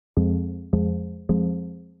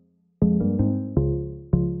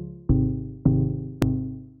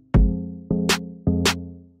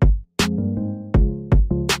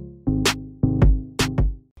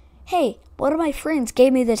Hey, one of my friends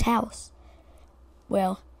gave me this house.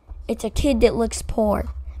 Well, it's a kid that looks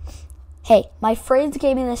poor. Hey, my friends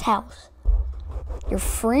gave me this house. Your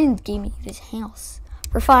friend gave me this house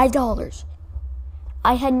for $5.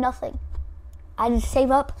 I had nothing. I had to save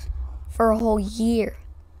up for a whole year.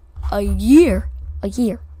 A year.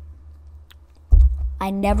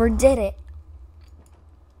 I never did it.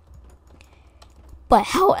 But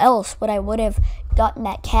how else would I have gotten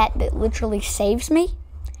that cat that literally saves me?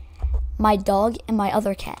 My dog and my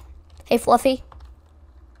other cat. Hey, Fluffy.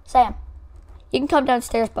 Sam, you can come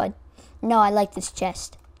downstairs, bud. No, I like this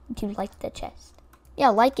chest. Do you like the chest? Yeah,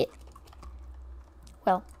 I like it.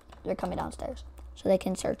 Well, they're coming downstairs so they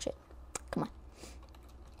can search it. Come on.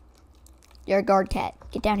 You're a guard cat.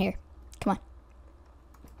 Get down here. Come on.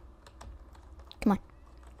 Come on.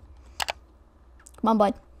 Come on,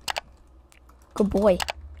 bud. Good boy.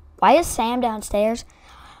 Why is Sam downstairs?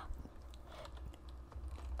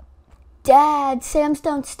 Dad, Sam's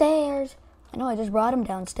downstairs. I know, I just brought him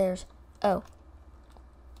downstairs. Oh.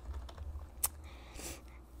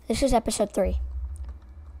 This is episode 3.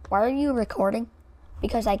 Why are you recording?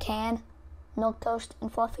 Because I can. Milquetoast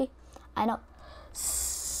and Fluffy. I know.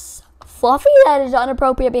 Fluffy, that is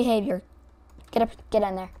inappropriate behavior. Get up, get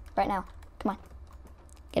in there right now. Come on.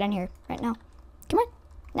 Get in here right now. Come on.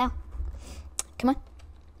 Now. Come on.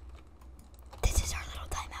 This is our little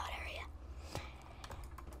timeout area.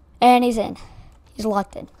 And he's in. He's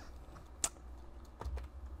locked in.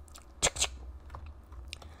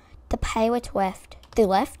 The pirate left. They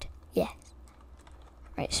left? Yes.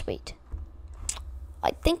 Right, sweet.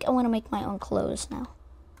 I think I want to make my own clothes now.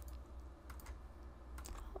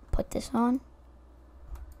 Put this on.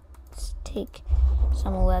 Let's take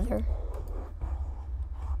some leather.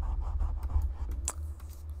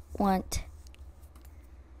 Want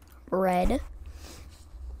red.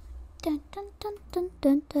 Dun, dun, dun, dun,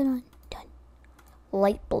 dun, dun, dun.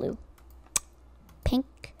 Light blue.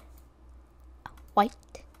 Pink. White.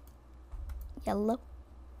 Yellow.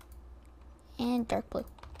 And dark blue.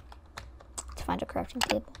 Let's find a crafting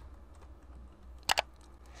table.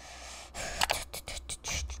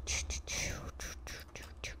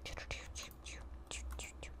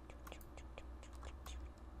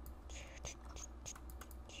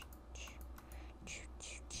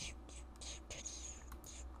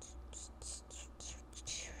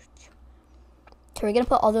 So we're going to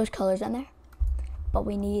put all those colors in there, but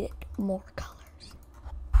we need more colors.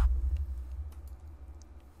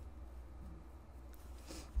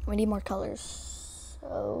 We need more colors,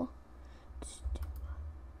 so let's do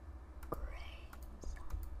gray,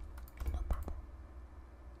 no purple,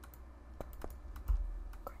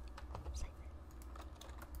 gray,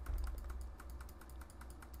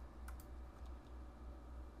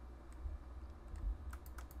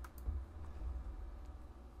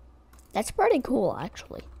 That's pretty cool,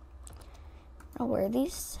 actually. I'll wear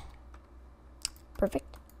these.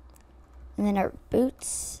 Perfect. And then our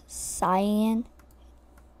boots, cyan.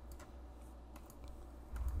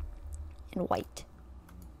 And white.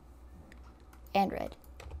 And red.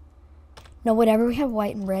 No, whenever we have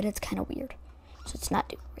white and red, it's kind of weird. So it's not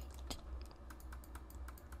doing great.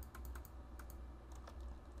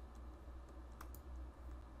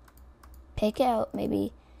 Pick out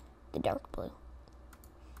maybe the dark blue.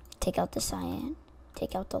 Take out the cyan.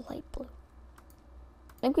 Take out the light blue.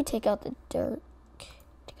 I think we take out the dark.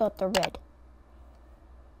 Take out the red.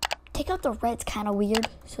 Take out the red's kind of weird.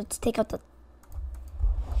 So let's take out the...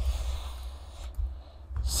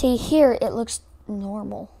 See, here it looks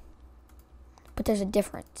normal, but there's a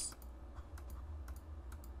difference.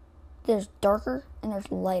 There's darker and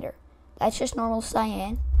there's lighter. That's just normal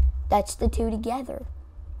cyan. That's the two together.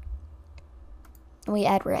 And we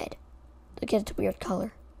add red. Look at its weird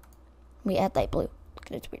color. We add light blue. Look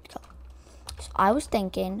at its weird color. So I was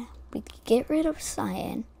thinking we could get rid of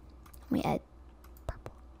cyan. And we add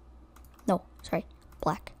purple. No, sorry,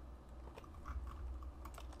 black.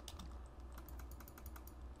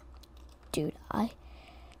 Dude,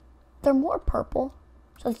 they're more purple.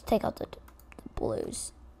 So let's take out the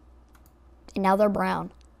blues. And now they're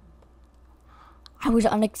brown. I was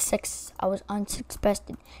unsuspected.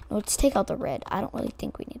 No, let's take out the red. I don't really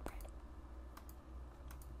think we need red.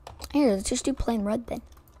 Here, let's just do plain red then.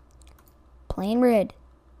 Plain red.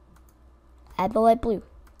 Add the light blue.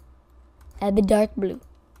 Add the dark blue.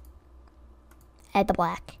 Add the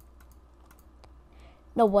black.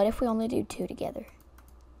 No, what if we only do two together?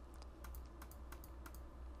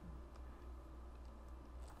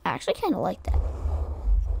 I actually kind of like that.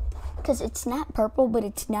 Because it's not purple, but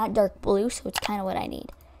it's not dark blue, so it's kind of what I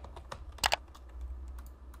need.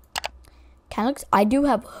 Kind of looks... I do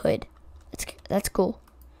have a hood. That's cool.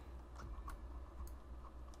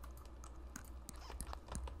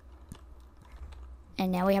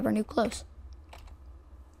 And now we have our new clothes.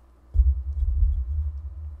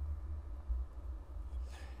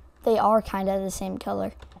 They are kind of the same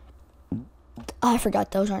color. I forgot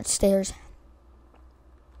those aren't stairs.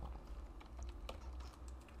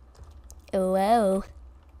 Whoa.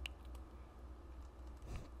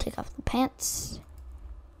 Take off the pants.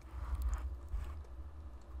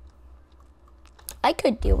 I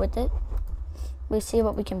could deal with it. We see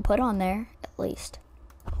what we can put on there, at least.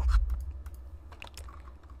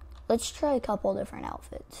 Let's try a couple different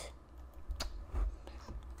outfits.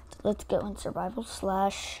 Let's go in survival /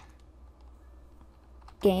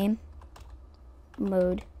 game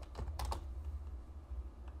mode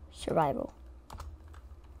survival.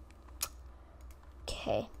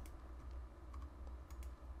 Okay.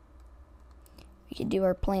 We could do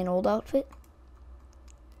our plain old outfit.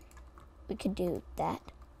 We could do that.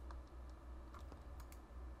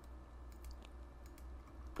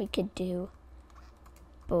 We could do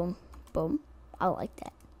boom, boom. I like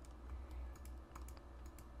that.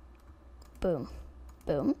 Boom,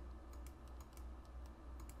 boom.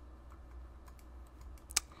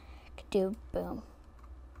 Could do boom,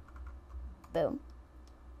 boom.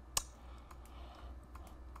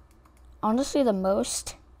 Honestly, the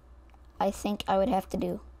most I think I would have to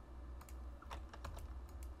do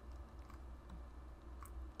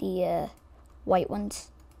the white ones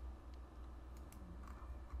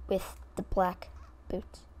with the black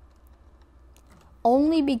boots.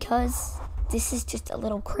 Only because this is just a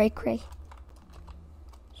little cray-cray.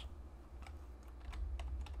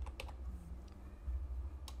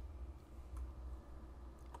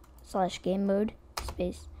 / game mode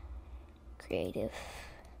space creative.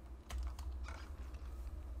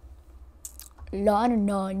 La na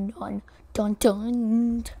na dun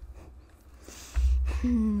dun.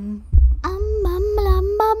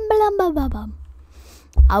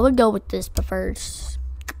 I would go with this preferred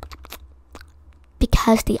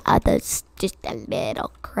because the others just a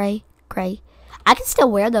little cray. I can still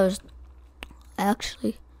wear those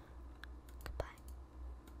actually. Goodbye.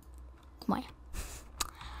 Come on.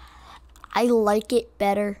 I like it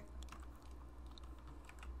better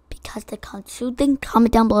because the Kansu thing.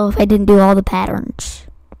 Comment down below if I didn't do all the patterns.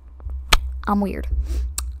 I'm weird.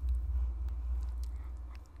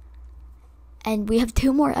 And we have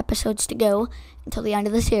 2 more episodes to go until the end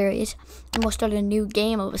of the series. And we'll start a new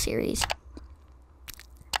game of a series.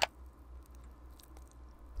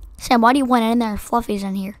 Sam, why do you want it in there? Fluffy's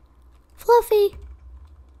in here. Fluffy!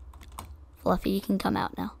 Fluffy, you can come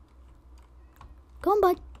out now. Go on,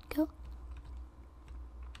 bud. Go.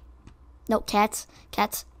 No, cats.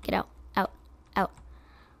 Cats, get out. Out. Out.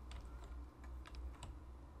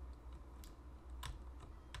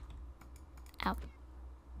 Out.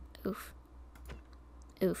 Oof.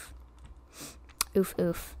 Oof. Oof,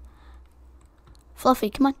 oof.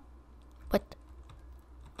 Fluffy, come on. What?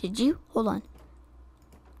 Did you? Hold on.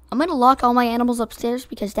 I'm going to lock all my animals upstairs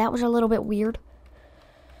because that was a little bit weird.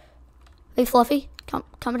 Hey, Fluffy, come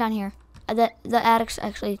down here. The attic's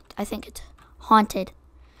actually, I think it's haunted.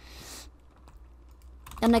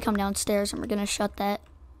 Then they come downstairs and we're going to shut that.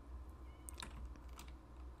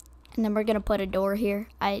 And then we're going to put a door here.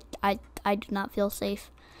 I do not feel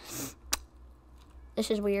safe. This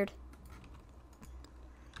is weird.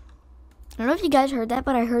 I don't know if you guys heard that,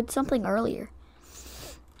 but I heard something earlier.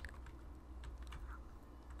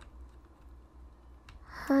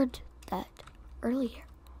 Heard that earlier.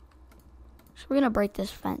 So we're gonna break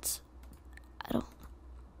this fence.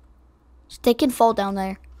 They can fall down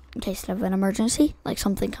there in case of an emergency, like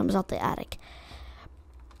something comes out the attic.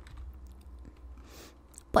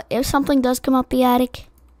 But if something does come out the attic,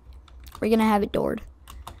 we're gonna have it doored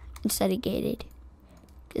instead of gated.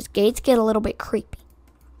 Because gates get a little bit creepy.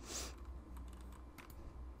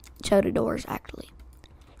 So do doors, actually.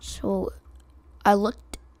 So I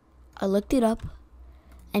looked it up,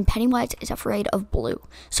 and Pennywise is afraid of blue.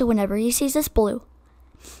 So whenever he sees this blue,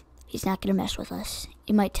 he's not gonna mess with us.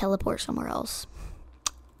 He might teleport somewhere else.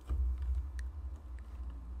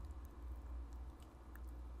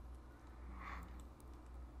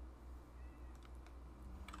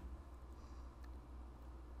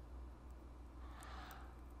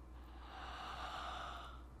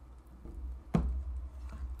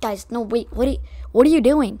 Guys, no, wait, what are you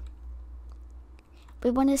doing? We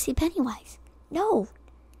want to see Pennywise. No.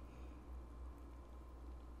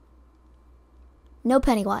 No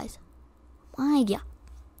Pennywise. Why? Yeah.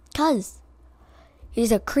 'Cause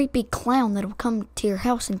he's a creepy clown that'll come to your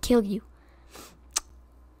house and kill you.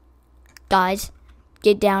 Guys,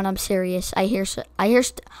 get down. I'm serious. I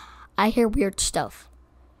hear weird stuff.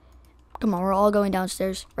 Come on, we're all going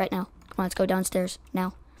downstairs right now. Come on, let's go downstairs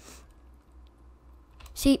now.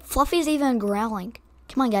 See, Fluffy's even growling.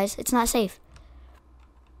 Come on, guys. It's not safe.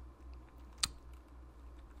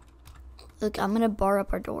 Look, I'm going to bar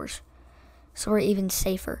up our doors so we're even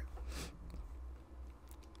safer.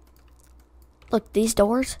 Look, these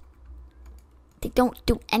doors, they don't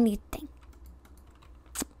do anything.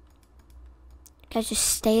 Guys, just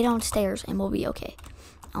stay downstairs and we'll be okay.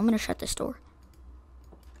 I'm going to shut this door.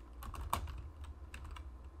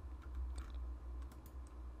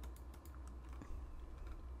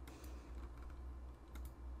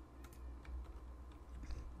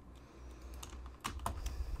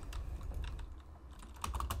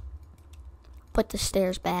 Put the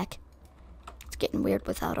stairs back. It's getting weird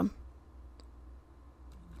without them.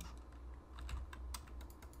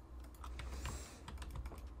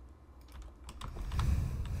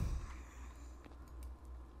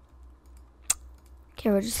 Okay,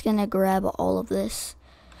 we're just gonna grab all of this.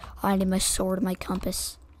 I need my sword, my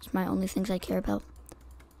compass. It's my only things I care about.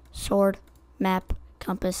 Sword, map,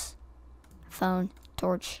 compass, phone,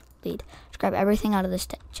 torch, lead. Just grab everything out of this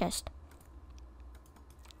chest.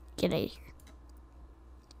 Get out of here.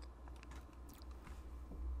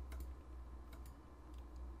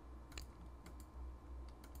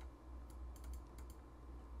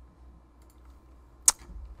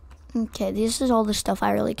 Okay, this is all the stuff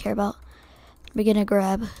I really care about. We're gonna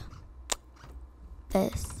grab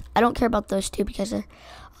this. I don't care about those two because they're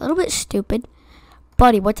a little bit stupid.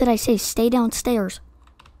 Buddy, what did I say? Stay downstairs.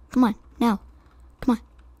 Come on, now. Come on.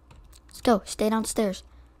 Let's go. Stay downstairs.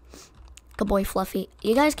 Good boy, Fluffy.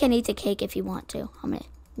 You guys can eat the cake if you want to. I'm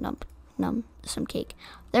gonna num some cake.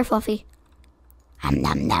 There, Fluffy.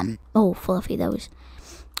 Num num. Oh, Fluffy, that was...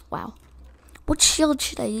 Wow. What shield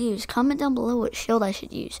should I use? Comment down below what shield I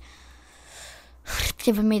should use. It's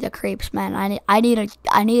giving me the creeps, man. I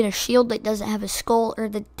need a shield that doesn't have a skull or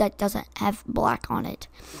that doesn't have black on it.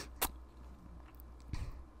 I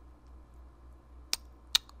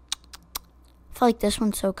feel like this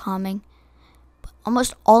one's so calming. But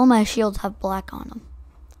almost all of my shields have black on them.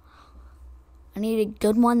 I need a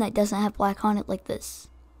good one that doesn't have black on it like this.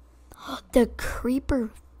 The creeper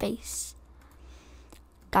face.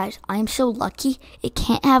 Guys, I'm so lucky. It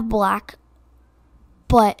can't have black,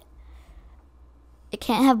 but it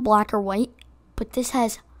can't have black or white, but this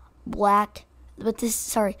has black, but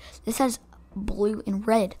this has blue and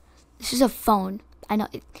red. This is a phone. I know,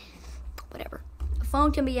 whatever. A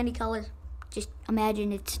phone can be any color. Just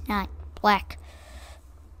imagine it's not black.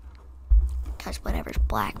 Guys, whatever's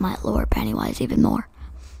black might lure Pennywise even more.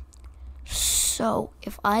 So,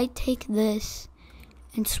 if I take this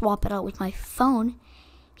and swap it out with my phone,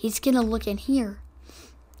 he's gonna look in here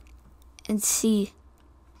and see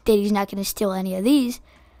that he's not gonna steal any of these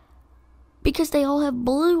because they all have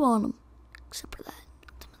blue on them, except for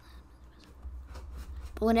that.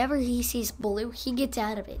 But whenever he sees blue, he gets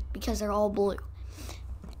out of it because they're all blue.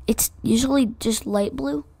 It's usually just light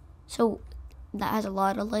blue, so that has a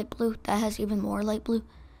lot of light blue. That has even more light blue.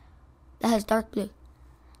 That has dark blue.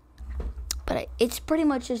 But it's pretty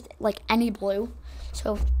much just like any blue.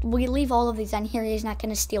 So if we leave all of these on here, he's not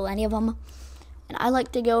going to steal any of them. And I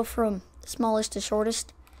like to go from smallest to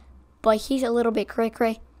shortest. But he's a little bit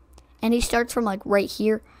cray-cray. And he starts from like right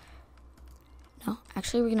here. No,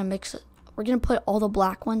 actually we're going to mix it. We're going to put all the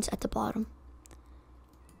black ones at the bottom.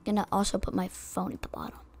 I'm going to also put my phone at the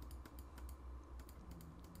bottom.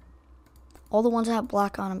 All the ones that have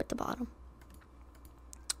black on them at the bottom.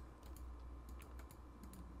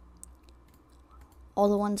 All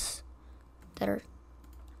the ones that are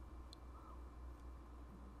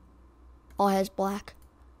all has black.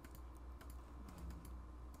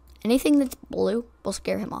 Anything that's blue will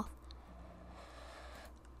scare him off.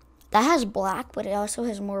 That has black, but it also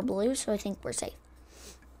has more blue, so I think we're safe.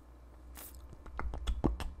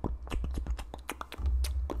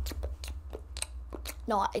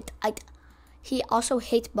 No, he also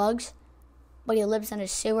hates bugs, but he lives in a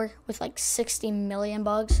sewer with like 60 million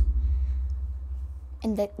bugs.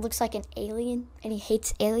 And that looks like an alien, and he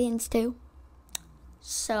hates aliens too.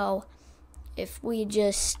 So, if we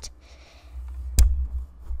just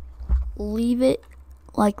leave it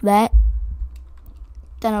like that,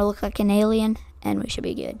 then it'll look like an alien, and we should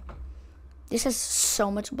be good. This has so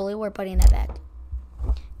much blue, we're putting that back.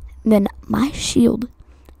 Then my shield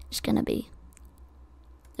is gonna be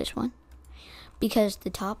this one, because the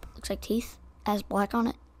top looks like teeth, has black on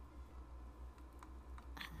it.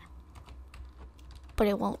 But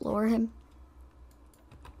it won't lower him.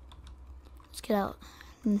 Let's get out.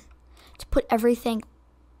 Let's put everything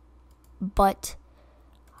but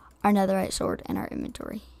our netherite sword in our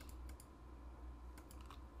inventory.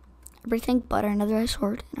 Everything but our netherite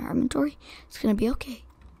sword in our inventory. It's gonna be okay.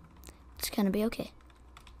 It's gonna be okay.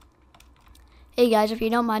 Hey guys, if you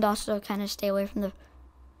don't mind, also kind of stay away from the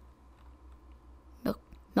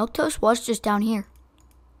milk toast was just down here.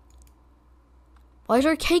 Why has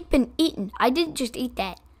our cake been eaten? I didn't just eat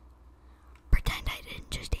that. Pretend I didn't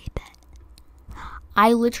just eat that.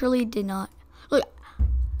 I literally did not. Look.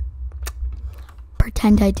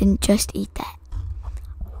 Pretend I didn't just eat that.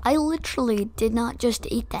 I literally did not just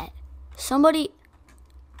eat that. Somebody.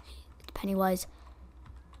 Pennywise.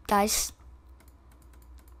 Guys.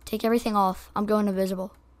 Take everything off. I'm going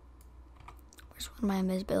invisible. Where's one of my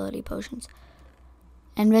invisibility potions?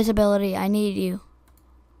 Invisibility, I need you.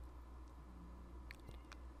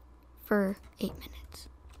 For 8 minutes.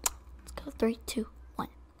 Let's go. 3, 2, 1.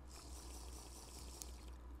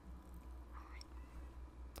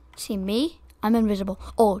 See me? I'm invisible.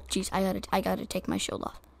 Oh, jeez, I gotta take my shield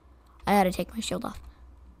off. I gotta take my shield off.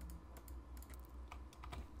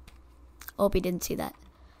 Hope you didn't see that.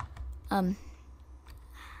 I'm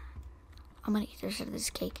gonna eat the rest of this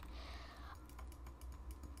cake.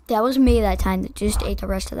 That was me that time that just ate the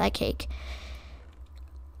rest of that cake.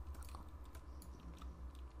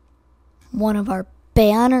 One of our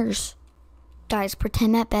banners. Guys,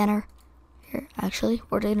 pretend that banner. Here, actually,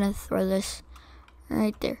 we're gonna throw this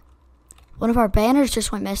right there. One of our banners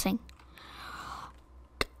just went missing.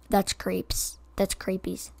 That's creeps. That's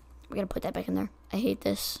creepies. We're gonna put that back in there. I hate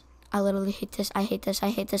this. I literally hate this. I hate this. I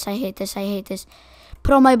hate this. I hate this. I hate this.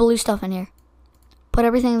 Put all my blue stuff in here. Put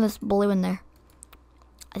everything that's blue in there.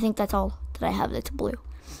 I think that's all that I have that's blue.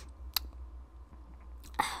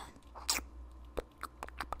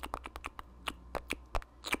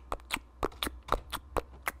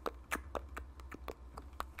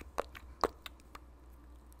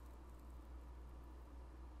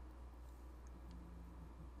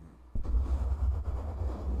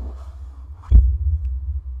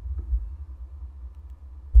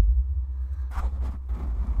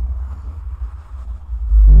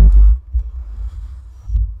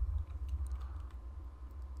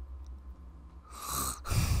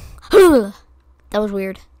 That was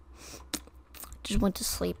weird. Just went to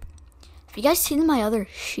sleep. Have you guys seen my other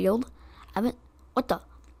shield? I haven't. What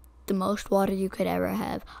the most water you could ever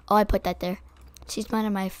have. Oh, I put that there. See, mine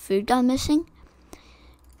of my food gone missing.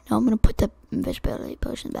 Now I'm gonna put the invisibility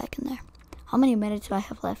potion back in there. How many minutes do I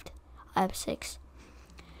have left? I have 6.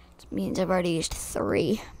 This means I've already used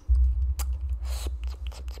 3.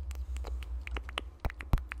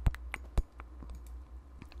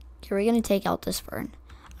 Okay, we're gonna take out this fern.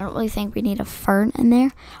 I don't really think we need a fern in there.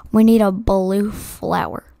 We need a blue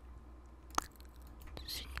flower.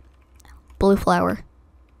 Blue flower.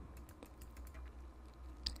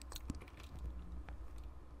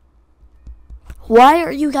 Why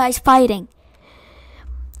are you guys fighting?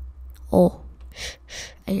 Oh, shh,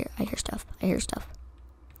 shh. I hear stuff. I hear stuff.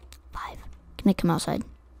 5. Can I come outside?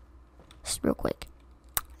 Just real quick.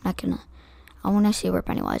 Not gonna. I want to see where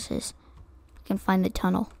Pennywise is. I can find the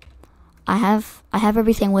tunnel. I have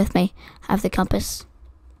everything with me. I have the compass.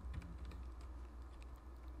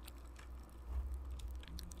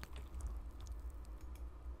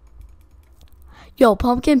 Yo,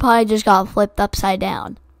 pumpkin pie just got flipped upside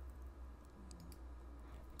down.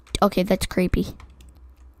 Okay, that's creepy.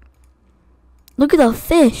 Look at the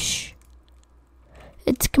fish.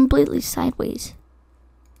 It's completely sideways.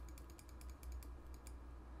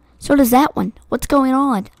 So does that one. What's going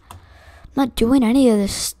on? I'm not doing any of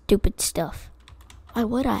this stupid stuff. Why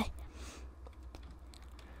would I?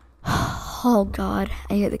 Oh God,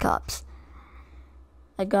 I hear the cops.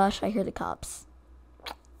 My gosh, I hear the cops.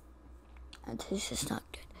 This is not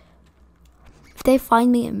good. If they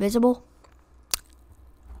find me invisible,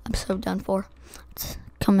 I'm so done for. Let's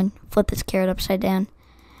come and flip this carrot upside down.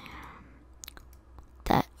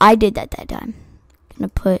 That I did that time. Gonna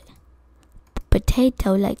put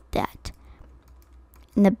potato like that.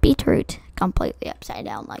 And the beetroot completely upside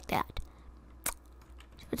down like that.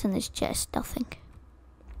 What's in this chest? Nothing.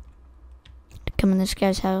 Come in this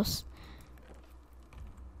guy's house.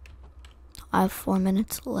 I have 4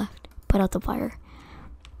 minutes left. Put out the fire.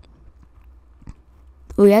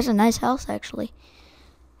 Ooh, he has a nice house actually.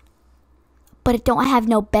 But it don't have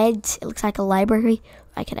no beds. It looks like a library.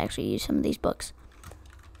 I could actually use some of these books.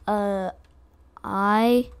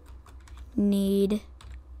 I need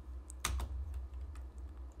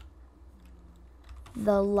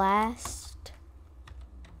the last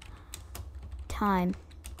time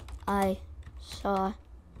I saw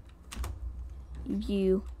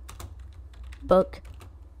you, book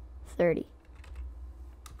 30.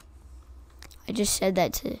 I just said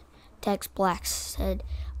that to Tex Blacks.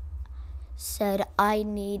 Said I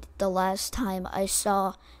need the last time I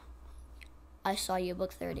saw you,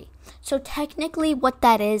 book 30. So technically what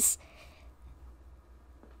that is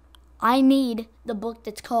I need the book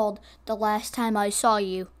that's called The Last Time I Saw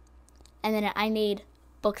You. And then I need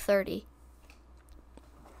book 30.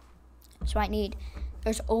 So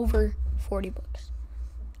there's over 40 books.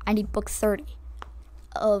 I need book 30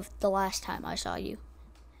 of The Last Time I Saw You.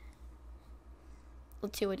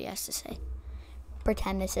 Let's see what he has to say.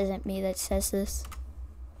 Pretend this isn't me that says this.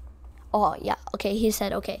 Oh, yeah. Okay, he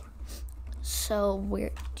said, okay. So,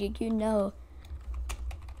 do you know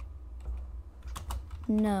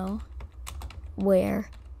where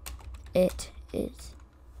it is?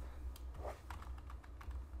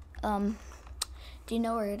 Do you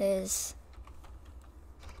know where it is?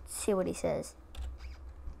 Let's see what he says.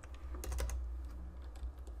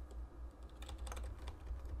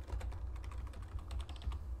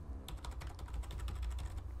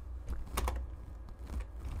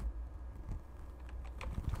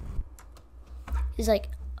 He's like,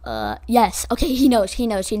 yes. Okay, he knows.